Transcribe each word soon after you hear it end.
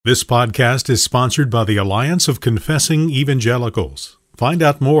This podcast is sponsored by the Alliance of Confessing Evangelicals. Find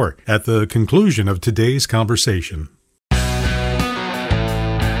out more at the conclusion of today's conversation.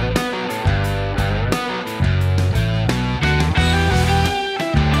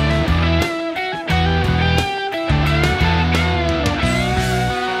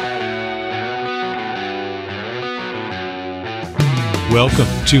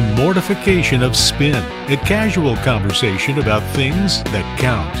 Welcome to Mortification of Spin, a casual conversation about things that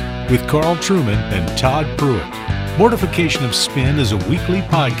count, with Carl Trueman and Todd Pruitt. Mortification of Spin is a weekly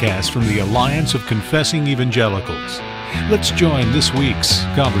podcast from the Alliance of Confessing Evangelicals. Let's join this week's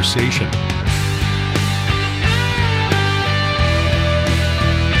conversation.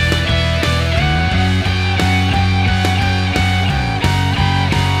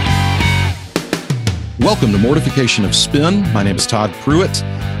 Welcome to Mortification of Spin. My name is Todd Pruitt.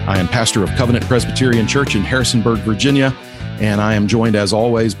 I am pastor of Covenant Presbyterian Church in Harrisonburg, Virginia, and I am joined, as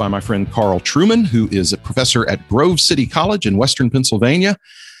always, by my friend Carl Trueman, who is a professor at Grove City College in Western Pennsylvania.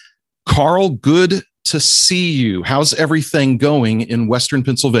 Carl, good to see you. How's everything going in Western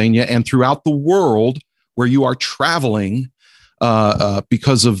Pennsylvania and throughout the world where you are traveling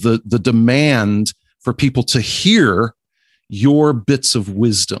because of the demand for people to hear your bits of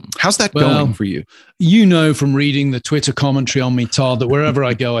wisdom? How's that going for you? You know from reading the Twitter commentary on me, Todd, that wherever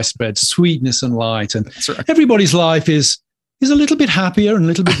I go, I spread sweetness and light. And right. Everybody's life is a little bit happier and a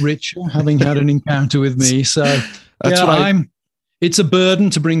little bit richer, having had an encounter with me. So it's a burden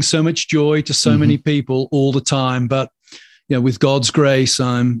to bring so much joy to so many people all the time. But with God's grace,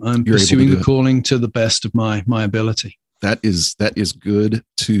 I'm pursuing the calling to the best of my ability. That is good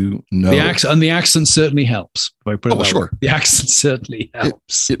to know. The accent certainly helps. Sure. The accent certainly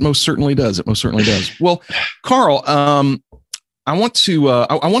helps. It most certainly does. Well, Carl, I want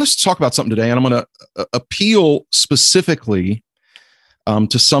us to talk about something today, and I'm going to appeal specifically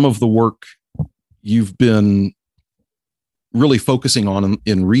to some of the work you've been really focusing on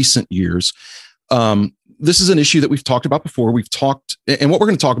in recent years. This is an issue that we've talked about before. And what we're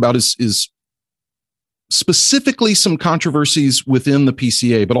going to talk about is specifically some controversies within the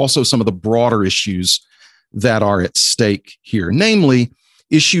PCA, but also some of the broader issues that are at stake here, namely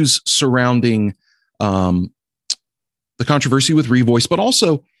issues surrounding the controversy with Revoice, but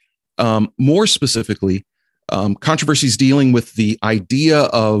also more specifically, controversies dealing with the idea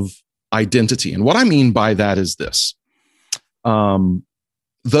of identity. And what I mean by that is this.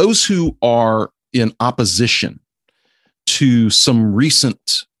 Those who are in opposition to some recent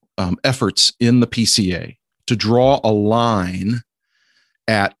efforts in the PCA to draw a line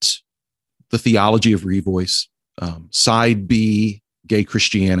at the theology of Revoice, side B, gay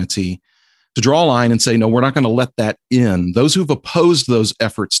Christianity, to draw a line and say, no, we're not going to let that in. Those who've opposed those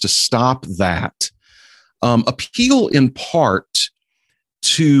efforts to stop that appeal in part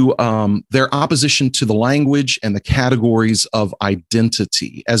to their opposition to the language and the categories of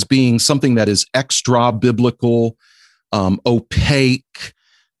identity as being something that is extra biblical, opaque,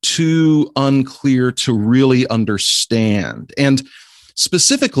 too unclear to really understand. And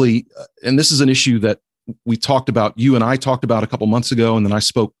specifically, and this is an issue that you and I talked about a couple months ago, and then I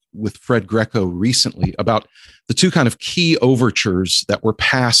spoke with Fred Greco recently about the two kind of key overtures that were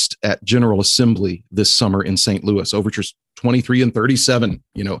passed at General Assembly this summer in St. Louis, overtures 23 and 37.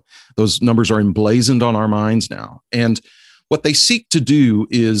 Those numbers are emblazoned on our minds now. And what they seek to do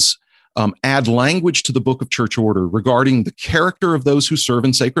is add language to the Book of Church Order regarding the character of those who serve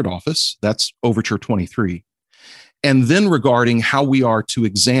in sacred office. That's Overture 23. And then regarding how we are to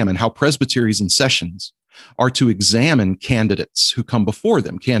examine, how presbyteries and sessions are to examine candidates who come before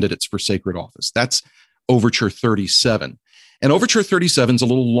them, candidates for sacred office. That's Overture 37. And Overture 37 is a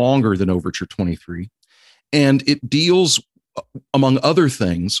little longer than Overture 23. And it deals, among other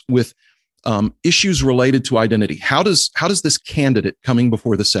things, with issues related to identity. How does this candidate coming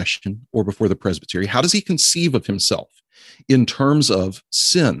before the session or before the presbytery, how does he conceive of himself in terms of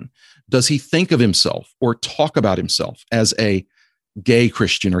sin? Does he think of himself or talk about himself as a gay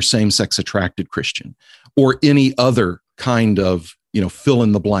Christian or same-sex attracted Christian or any other kind of, fill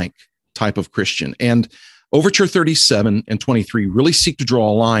in the blank type of Christian? And Overture 37 and 23 really seek to draw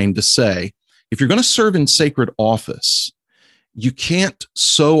a line to say, if you're going to serve in sacred office, you can't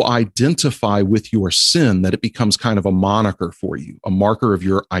so identify with your sin that it becomes kind of a moniker for you, a marker of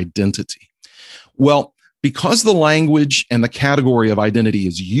your identity. Well, because the language and the category of identity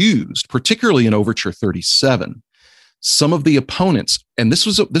is used, particularly in Overture 37, some of the opponents, and this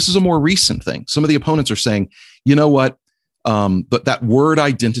is a more recent thing, some of the opponents are saying, you know what, but that word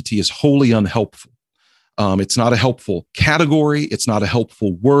identity is wholly unhelpful. It's not a helpful category. It's not a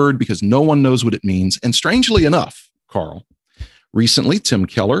helpful word because no one knows what it means. And strangely enough, Carl, recently, Tim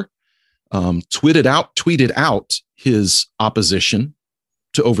Keller, tweeted out his opposition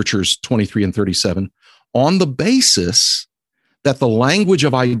to Overtures 23 and 37 on the basis that the language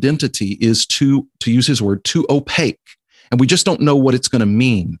of identity is to use his word, too opaque. And we just don't know what it's going to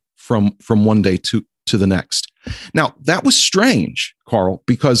mean from one day to the next. Now, that was strange, Carl,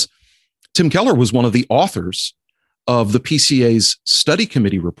 because Tim Keller was one of the authors of the PCA's study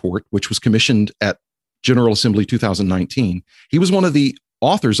committee report, which was commissioned at General Assembly 2019. He was one of the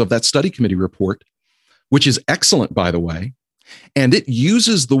authors of that study committee report, which is excellent, by the way. And it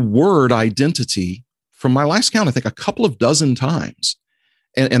uses the word identity, from my last count, I think a couple of dozen times,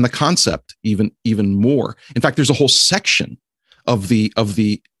 and the concept even more. In fact, there's a whole section of the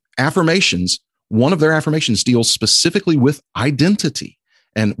affirmations. One of their affirmations deals specifically with identity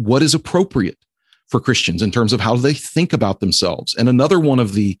and what is appropriate for Christians in terms of how they think about themselves. And another one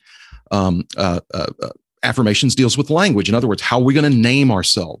of the affirmations deals with language. In other words, how are we going to name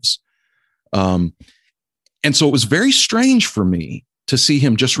ourselves? And so it was very strange for me to see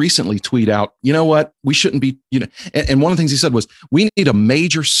him just recently tweet out, you know what, we shouldn't be, and one of the things he said was, we need a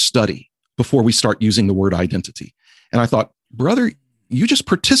major study before we start using the word identity. And I thought, brother, you just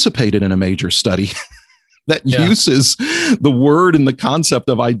participated in a major study that uses the word and the concept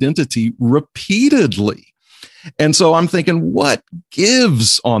of identity repeatedly. And so I'm thinking, what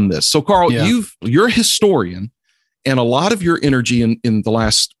gives on this? So, Carl, you're a historian, and a lot of your energy in the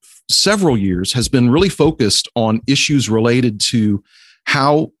last several years has been really focused on issues related to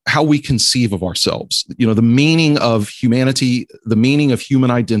how we conceive of ourselves, the meaning of humanity, the meaning of human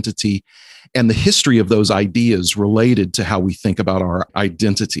identity, and the history of those ideas related to how we think about our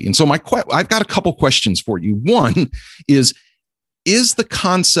identity. And so I've got a couple questions for you. One is the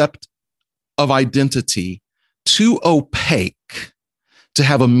concept of identity too opaque to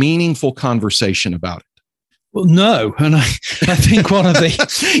have a meaningful conversation about it? Well, no. And I think one of the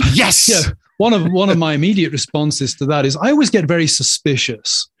yes. One of my immediate responses to that is I always get very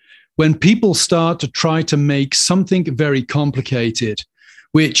suspicious when people start to try to make something very complicated,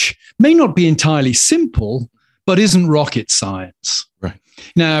 which may not be entirely simple, but isn't rocket science. Right.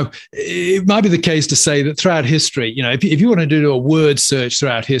 Now, it might be the case to say that throughout history, if you want to do a word search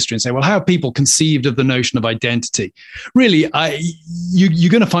throughout history and say, well, how have people conceived of the notion of identity? Really, you're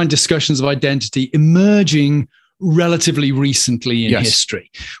going to find discussions of identity emerging relatively recently in history,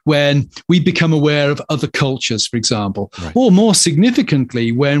 when we become aware of other cultures, for example, or more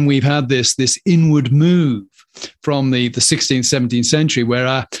significantly, when we've had this inward move from the 16th, 17th century, where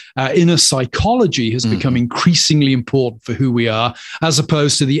our inner psychology has become increasingly important for who we are, as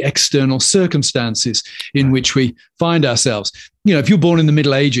opposed to the external circumstances in which we find ourselves. If you're born in the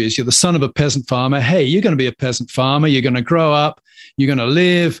Middle Ages, you're the son of a peasant farmer. Hey, you're going to be a peasant farmer. You're going to grow up. You're going to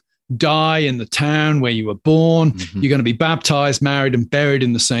live, die in the town where you were born. You're going to be baptized, married, and buried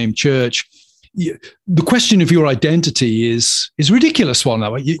in the same church. The question of your identity is a ridiculous one.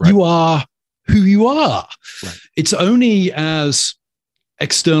 That way, you are who you are. Right. It's only as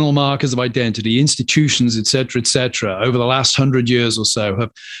external markers of identity, institutions, et cetera, over the last 100 years or so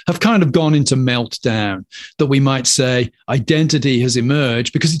have kind of gone into meltdown that we might say identity has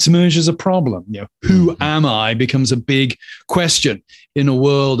emerged because it's emerged as a problem. Who am I becomes a big question in a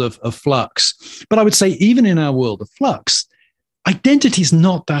world of flux. But I would say even in our world of flux, identity is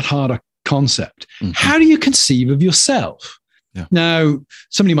not that hard a concept. How do you conceive of yourself? Yeah. Now,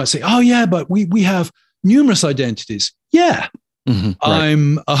 somebody might say, oh, yeah, but we have numerous identities. Yeah. Right.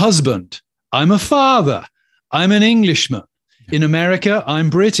 I'm a husband. I'm a father. I'm an Englishman. In America, I'm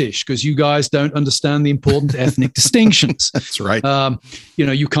British because you guys don't understand the important ethnic distinctions. That's right.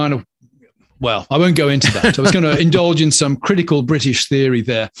 You kind of, well, I won't go into that. I was going to indulge in some critical British theory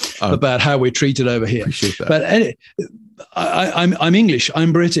there about how we're treated over here. Appreciate that. But I'm English.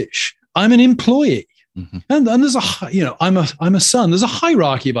 I'm British. I'm an employee. And there's I'm a son. There's a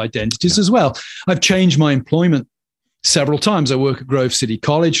hierarchy of identities as well. I've changed my employment several times. I work at Grove City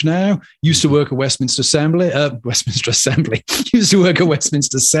College now. Used to work at Westminster Assembly. Used to work at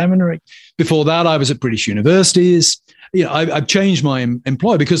Westminster Seminary. Before that, I was at British universities. I've changed my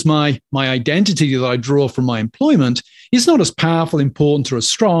employer because my identity that I draw from my employment is not as powerful, important, or as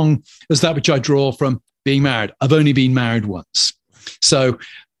strong as that which I draw from being married. I've only been married once. So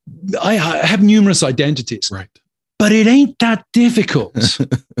I have numerous identities. Right. But it ain't that difficult.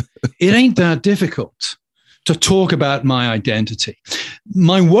 It ain't that difficult to talk about my identity.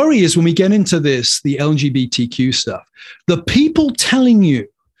 My worry is when we get into the LGBTQ stuff, the people telling you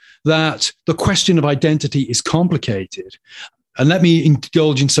that the question of identity is complicated, and let me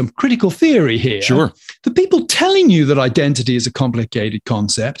indulge in some critical theory here. Sure. The people telling you that identity is a complicated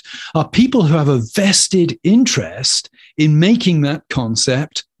concept are people who have a vested interest in making that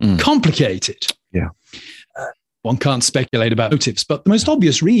concept complicated. Yeah. One can't speculate about motives, but the most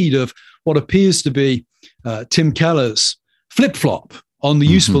obvious read of what appears to be Tim Keller's flip-flop on the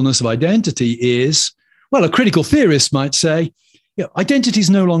usefulness of identity is, well, a critical theorist might say, identity is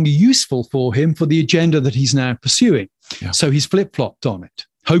no longer useful for him for the agenda that he's now pursuing. Yeah. So he's flip-flopped on it,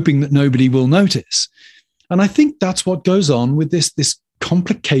 hoping that nobody will notice. And I think that's what goes on with this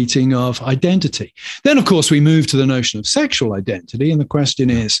complicating of identity. Then, of course, we move to the notion of sexual identity. And the question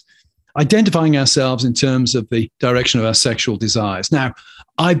is, identifying ourselves in terms of the direction of our sexual desires. Now,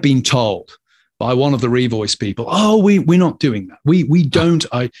 I've been told by one of the Revoice people, we're not doing that. We don't.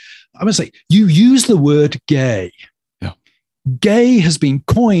 I must say, you use the word gay. Yeah. Gay has been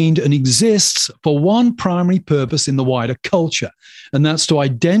coined and exists for one primary purpose in the wider culture, and that's to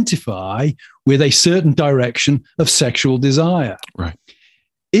identify with a certain direction of sexual desire. Right.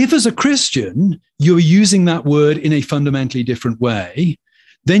 If as a Christian, you're using that word in a fundamentally different way,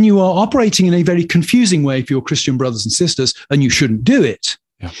 then you are operating in a very confusing way for your Christian brothers and sisters, and you shouldn't do it.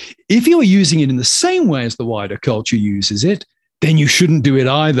 Yeah. If you are using it in the same way as the wider culture uses it, then you shouldn't do it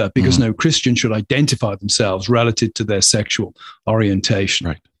either, because no Christian should identify themselves relative to their sexual orientation.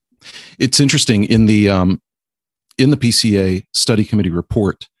 Right. It's interesting in the PCA study committee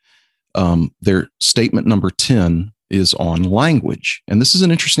report, their statement number 10 is on language. And this is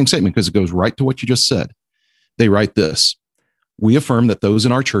an interesting statement because it goes right to what you just said. They write this: "We affirm that those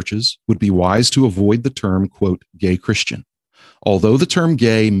in our churches would be wise to avoid the term, quote, gay Christian. Although the term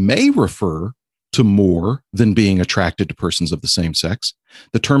gay may refer to more than being attracted to persons of the same sex,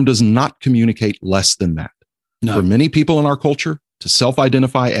 the term does not communicate less than that. No. For many people in our culture, to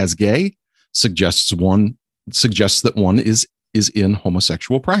self-identify as gay suggests that one is in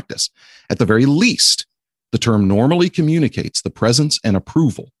homosexual practice. At the very least, the term normally communicates the presence and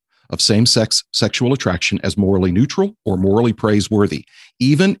approval of same-sex sexual attraction as morally neutral or morally praiseworthy.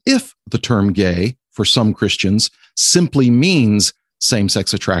 Even if the term gay for some Christians simply means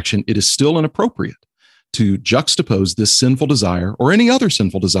same-sex attraction, it is still inappropriate to juxtapose this sinful desire or any other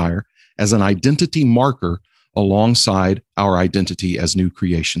sinful desire as an identity marker alongside our identity as new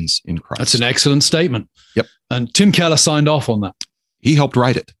creations in Christ." That's an excellent statement. Yep. And Tim Keller signed off on that. He helped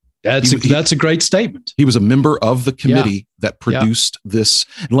write it. That's a great statement. He was a member of the committee that produced this.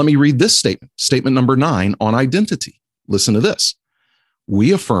 And let me read this statement. Statement number 9 on identity. Listen to this.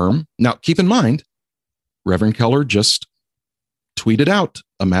 "We affirm," now keep in mind, Reverend Keller just tweeted out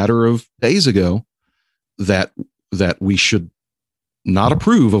a matter of days ago that we should not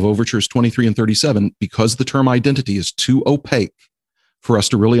approve of Overtures 23 and 37 because the term identity is too opaque for us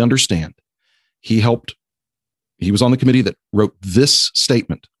to really understand. He was on the committee that wrote this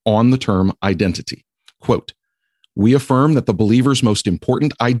statement on the term identity. Quote, "We affirm that the believer's most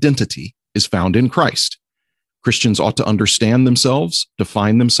important identity is found in Christ. Christians ought to understand themselves,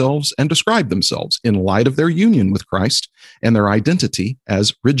 define themselves, and describe themselves in light of their union with Christ and their identity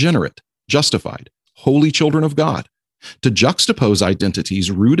as regenerate, justified, holy children of God. To juxtapose identities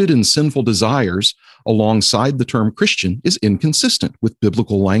rooted in sinful desires alongside the term Christian is inconsistent with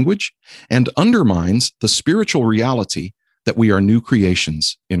biblical language and undermines the spiritual reality that we are new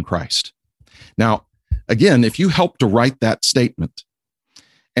creations in Christ." Now, again, if you help to write that statement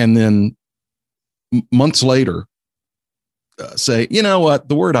and then months later say, you know what,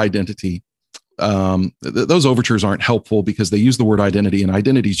 the word identity, those overtures aren't helpful because they use the word identity and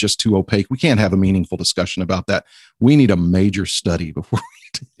identity is just too opaque. We can't have a meaningful discussion about that. We need a major study before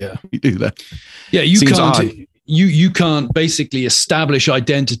we do that. Yeah, you can't basically establish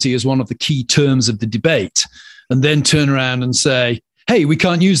identity as one of the key terms of the debate and then turn around and say, hey, we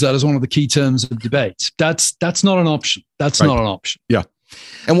can't use that as one of the key terms of debate. That's not an option. That's not an option. Yeah.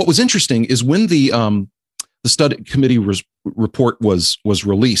 And what was interesting is when the study committee report was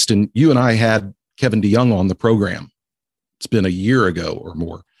released, and you and I had Kevin DeYoung on the program. It's been a year ago or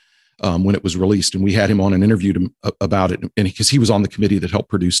more when it was released, and we had him on and interviewed him about it, and because he was on the committee that helped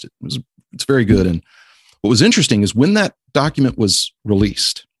produce it. It's very good. And what was interesting is when that document was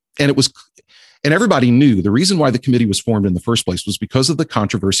released, and everybody knew the reason why the committee was formed in the first place was because of the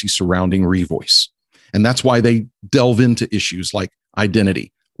controversy surrounding Revoice, and that's why they delve into issues like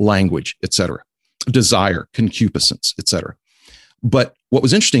identity, language, etc., desire, concupiscence, etc. But what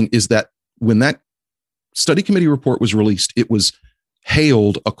was interesting is that when that study committee report was released, it was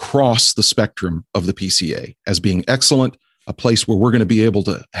hailed across the spectrum of the PCA as being excellent, a place where we're going to be able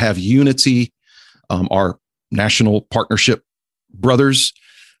to have unity. Our national partnership brothers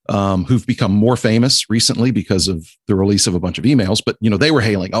who've become more famous recently because of the release of a bunch of emails, but they were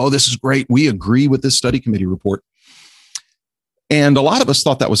hailing, oh, this is great. We agree with this study committee report. And a lot of us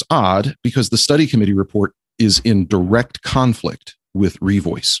thought that was odd because the study committee report is in direct conflict with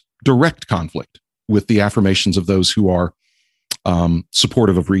Revoice, direct conflict with the affirmations of those who are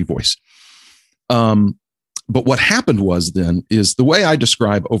supportive of Revoice. But what happened was then is the way I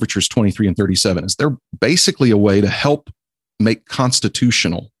describe Overtures 23 and 37 is they're basically a way to help make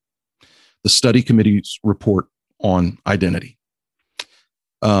constitutional the study committee's report on identity.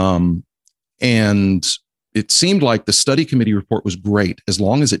 And it seemed like the study committee report was great as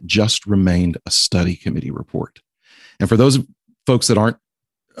long as it just remained a study committee report. And for those folks that aren't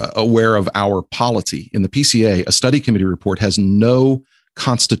aware of our polity in the PCA, a study committee report has no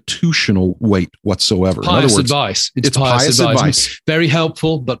constitutional weight whatsoever. Pious in other words, advice. It's pious advice. Very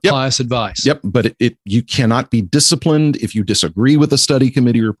helpful, but pious advice. Yep. But you cannot be disciplined if you disagree with a study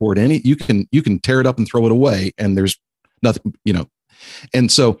committee report. You can tear it up and throw it away, and there's nothing,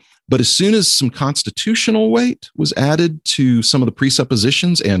 And so, but as soon as some constitutional weight was added to some of the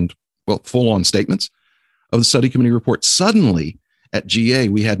presuppositions and full-on statements of the study committee report, suddenly at GA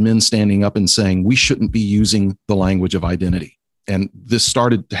we had men standing up and saying we shouldn't be using the language of identity. And this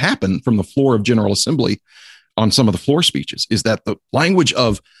started to happen from the floor of General Assembly on some of the floor speeches, is that the language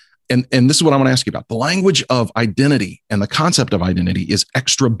of, and this is what I want to ask you about, the language of identity and the concept of identity is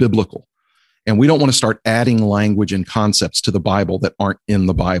extra biblical. And we don't want to start adding language and concepts to the Bible that aren't in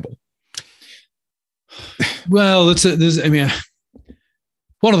the Bible. Well,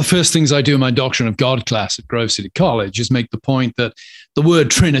 one of the first things I do in my Doctrine of God class at Grove City College is make the point that the word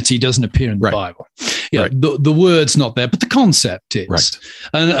Trinity doesn't appear in the Bible. The word's not there, but the concept is. Right.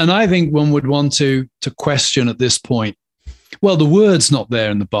 And I think one would want to question at this point, well, the word's not there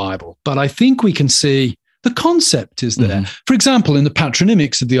in the Bible, but I think we can see the concept is there. Mm-hmm. For example, in the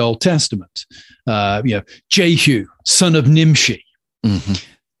patronymics of the Old Testament, Jehu, son of Nimshi. Mm-hmm.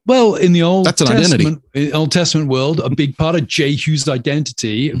 Well, in the Old Testament world, a big part of Jehu's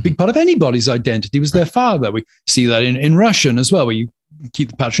identity, a big part of anybody's identity was their father. We see that in Russian as well, where you keep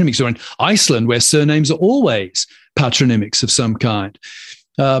the patronymics, or in Iceland, where surnames are always patronymics of some kind.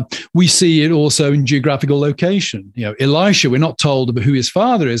 We see it also in geographical location. Elisha, we're not told who his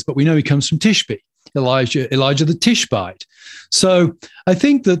father is, but we know he comes from Tishbe. Elijah the Tishbite. So I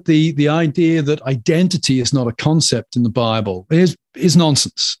think that the idea that identity is not a concept in the Bible is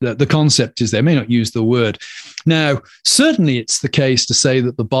nonsense. The concept is there. I may not use the word. Now, certainly it's the case to say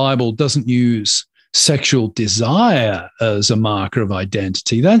that the Bible doesn't use sexual desire as a marker of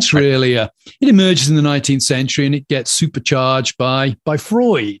identity. That's really it emerges in the 19th century and it gets supercharged by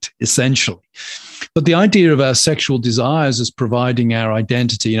Freud, essentially. But the idea of our sexual desires as providing our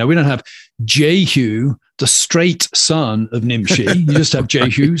identity, we don't have Jehu, the straight son of Nimshi. You just have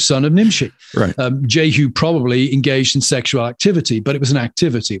Jehu, son of Nimshi. Right. Jehu probably engaged in sexual activity, but it was an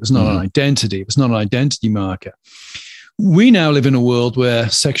activity. It was not an identity. It was not an identity marker. We now live in a world where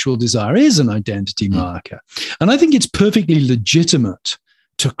sexual desire is an identity marker. And I think it's perfectly legitimate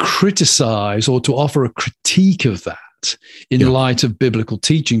to criticize or to offer a critique of that in light of biblical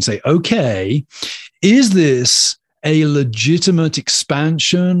teaching. Say, okay, is this a legitimate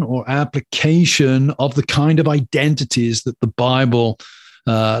expansion or application of the kind of identities that the Bible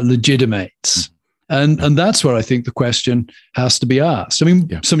legitimates? And that's where I think the question has to be asked. I mean,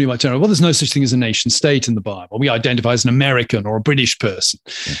 somebody might turn around, well, there's no such thing as a nation state in the Bible. We identify as an American or a British person.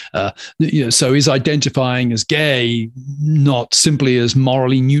 So is identifying as gay not simply as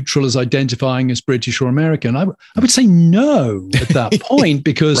morally neutral as identifying as British or American? I would say no at that point,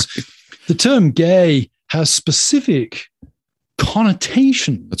 because the term gay has specific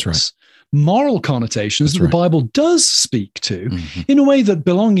connotations. That's right. Moral connotations that the Bible does speak to in a way that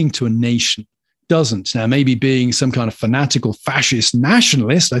belonging to a nation doesn't. Now, maybe being some kind of fanatical fascist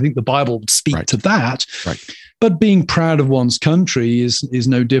nationalist, I think the Bible would speak to that. Right. But being proud of one's country is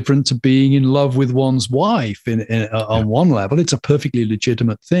no different to being in love with one's wife on one level. It's a perfectly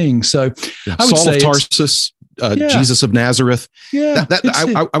legitimate thing. So I would say Saul of Tarsus, Jesus of Nazareth.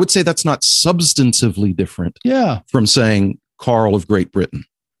 I would say that's not substantively different from saying Karl of Great Britain.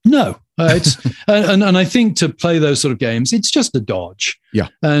 No, and I think to play those sort of games, it's just a dodge. Yeah.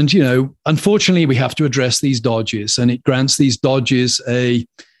 And, unfortunately, we have to address these dodges, and it grants these dodges an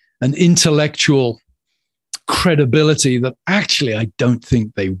intellectual credibility that actually I don't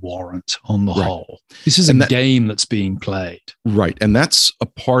think they warrant on the whole. This is a game that's being played. Right. And that's a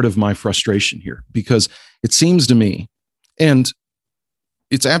part of my frustration here, because it seems to me, and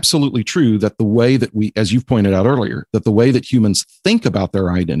it's absolutely true, that the way that we, as you've pointed out earlier, that the way that humans think about their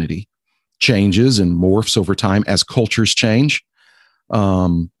identity changes and morphs over time as cultures change,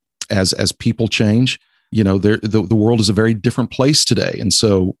 as people change. The world is a very different place today. And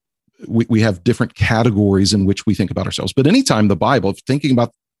so we have different categories in which we think about ourselves. But anytime the Bible, thinking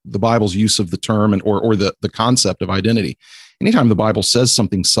about the Bible's use of the term or the concept of identity. Anytime the Bible says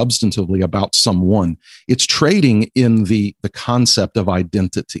something substantively about someone, it's trading in the concept of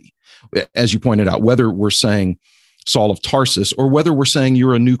identity. As you pointed out, whether we're saying Saul of Tarsus or whether we're saying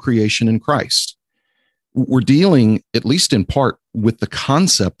you're a new creation in Christ, we're dealing, at least in part, with the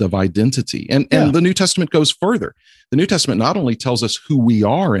concept of identity. And the New Testament goes further. The New Testament not only tells us who we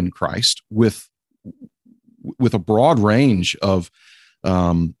are in Christ with a broad range of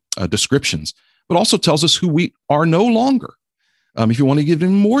descriptions, but also tells us who we are no longer. If you want to get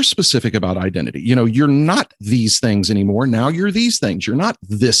even more specific about identity, you're not these things anymore. Now you're these things. You're not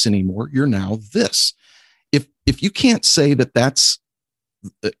this anymore. You're now this. If you can't say that that's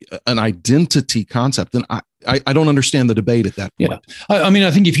an identity concept, then I don't understand the debate at that point. Yeah.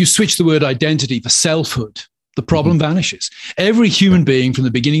 I think if you switch the word identity for selfhood, the problem vanishes. Every human being from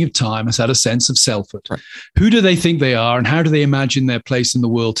the beginning of time has had a sense of selfhood. Right. Who do they think they are, and how do they imagine their place in the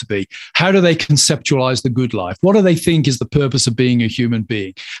world to be? How do they conceptualize the good life? What do they think is the purpose of being a human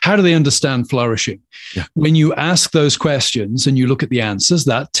being? How do they understand flourishing? Yeah. When you ask those questions and you look at the answers,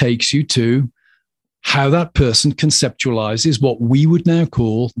 that takes you to how that person conceptualizes what we would now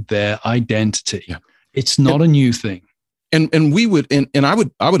call their identity. Yeah. It's not a new thing. And we would, and I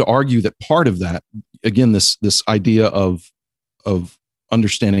would argue that part of that, again, this idea of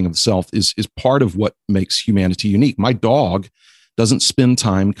understanding of the self is part of what makes humanity unique. My dog doesn't spend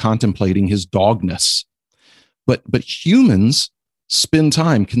time contemplating his dogness, but humans spend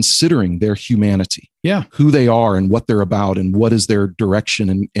time considering their humanity, who they are and what they're about and what is their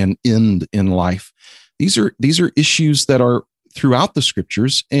direction and end in life. These are issues that are throughout the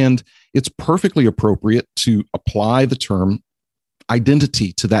scriptures, and it's perfectly appropriate to apply the term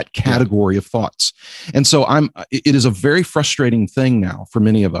identity to that category of thoughts. And so it is a very frustrating thing now for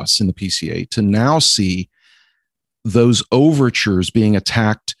many of us in the PCA to now see those overtures being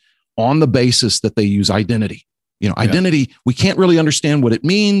attacked on the basis that they use identity. Identity, we can't really understand what it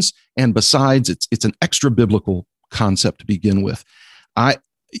means. And besides, it's an extra biblical concept to begin with. As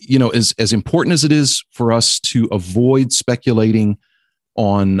important as it is for us to avoid speculating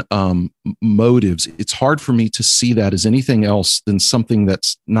on motives, it's hard for me to see that as anything else than something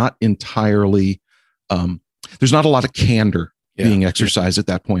that's not entirely, there's not a lot of candor being exercised at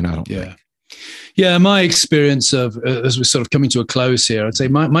that point, I don't think. Yeah, my experience of, as we're sort of coming to a close here, I'd say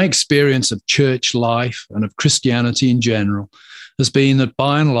my experience of church life and of Christianity in general has been that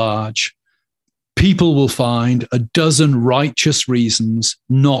by and large, people will find a dozen righteous reasons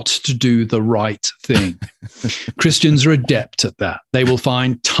not to do the right thing. Christians are adept at that. They will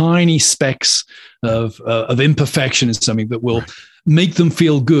find tiny specks of imperfection in something that will make them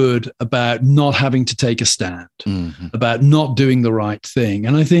feel good about not having to take a stand, about not doing the right thing.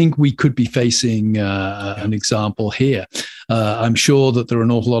 And I think we could be facing an example here. I'm sure that there are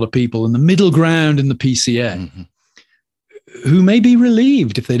an awful lot of people in the middle ground in the PCA who may be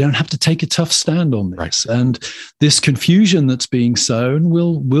relieved if they don't have to take a tough stand on this. Right. And this confusion that's being sown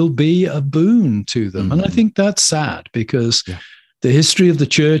will be a boon to them. And I think that's sad because the history of the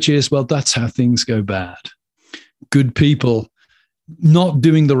church is, well, that's how things go bad. Good people not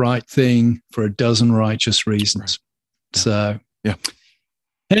doing the right thing for a dozen righteous reasons. Right. So,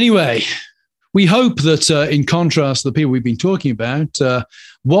 anyway, we hope that in contrast to the people we've been talking about,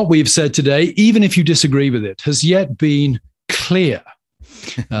 what we've said today, even if you disagree with it, has yet been clear.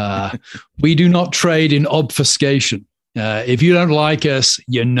 We do not trade in obfuscation. If you don't like us,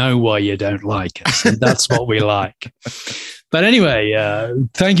 you know why you don't like us. And that's what we like. But anyway,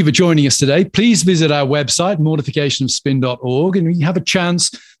 thank you for joining us today. Please visit our website, mortificationofspin.org, and you have a chance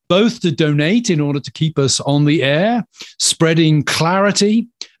both to donate in order to keep us on the air, spreading clarity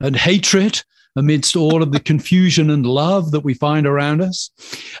and hatred amidst all of the confusion and love that we find around us.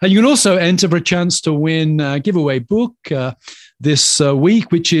 And you can also enter for a chance to win a giveaway book this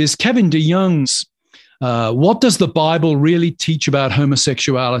week, which is Kevin DeYoung's What Does the Bible Really Teach About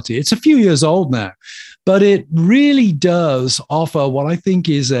Homosexuality? It's a few years old now, but it really does offer what I think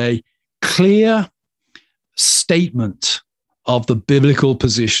is a clear statement of the biblical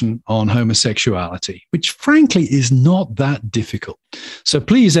position on homosexuality, which frankly is not that difficult. So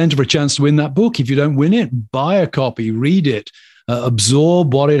please enter for a chance to win that book. If you don't win it, buy a copy, read it,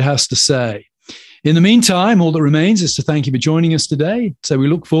 absorb what it has to say. In the meantime, all that remains is to thank you for joining us today. So we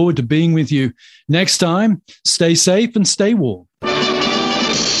look forward to being with you next time. Stay safe and stay warm. Overture,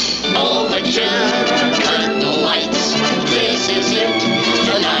 cut the lights. This is it,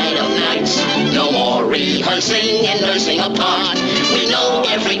 the night of nights. No more rehearsing and nursing a part. We know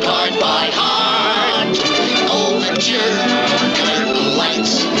every part by heart. Overture, cut the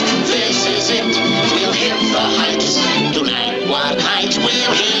lights. This is it, we'll hit the heights. Tonight, what heights will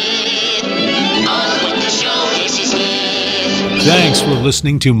your head. On with the show, this is it. Thanks for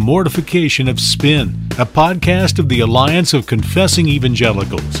listening to Mortification of Spin, a podcast of the Alliance of Confessing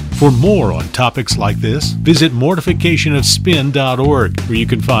Evangelicals. For more on topics like this, visit mortificationofspin.org, where you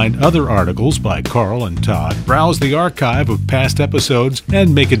can find other articles by Carl and Todd, browse the archive of past episodes,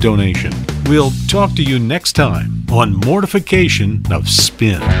 and make a donation. We'll talk to you next time on Mortification of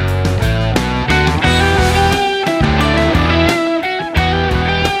Spin.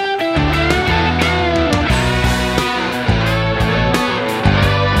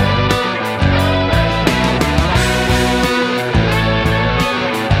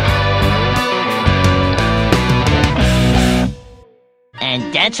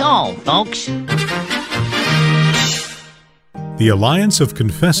 And that's all, folks. The Alliance of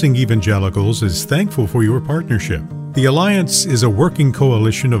Confessing Evangelicals is thankful for your partnership. The Alliance is a working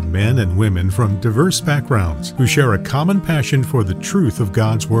coalition of men and women from diverse backgrounds who share a common passion for the truth of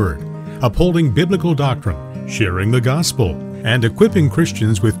God's Word, upholding biblical doctrine, sharing the gospel, and equipping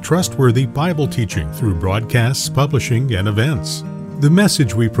Christians with trustworthy Bible teaching through broadcasts, publishing, and events. The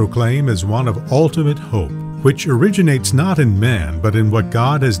message we proclaim is one of ultimate hope, which originates not in man, but in what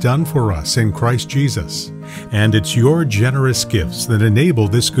God has done for us in Christ Jesus. And it's your generous gifts that enable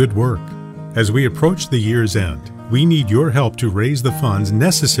this good work. As we approach the year's end, we need your help to raise the funds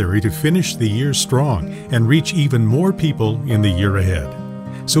necessary to finish the year strong and reach even more people in the year ahead.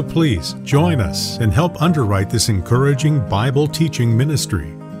 So please join us and help underwrite this encouraging Bible teaching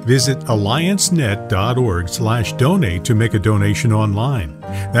ministry. Visit alliancenet.org/donate to make a donation online.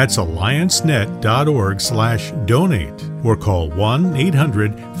 That's alliancenet.org/donate or call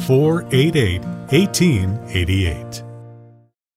 1-800-488-1888.